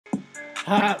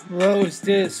Hot roast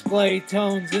display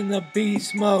tones in the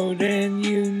beast mode, and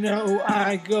you know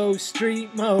I go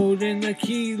street mode in the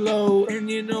kilo, and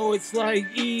you know it's like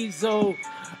Ezo.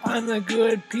 I'm the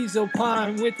good piezo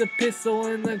pine with the pistol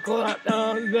and the glut,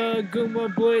 the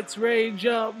Goomba Blitz rage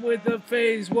up with the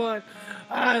phase one.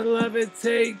 I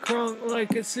levitate crunk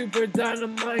like a super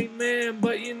dynamite man,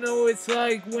 but you know it's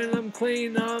like when I'm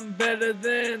clean, I'm better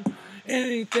than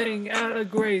anything out of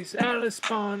grace, out of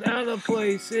spawn, out of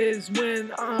place is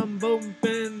when I'm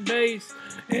bumping bass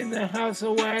in the house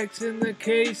of wax, in the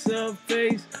case of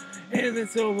face, and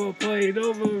it's overplayed,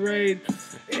 overrated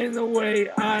in the way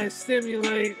I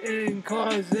stimulate and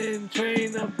cause and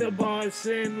train up the boss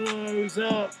and lows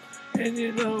up. And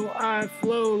you know I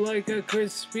flow like a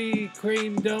Krispy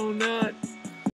Kreme donut.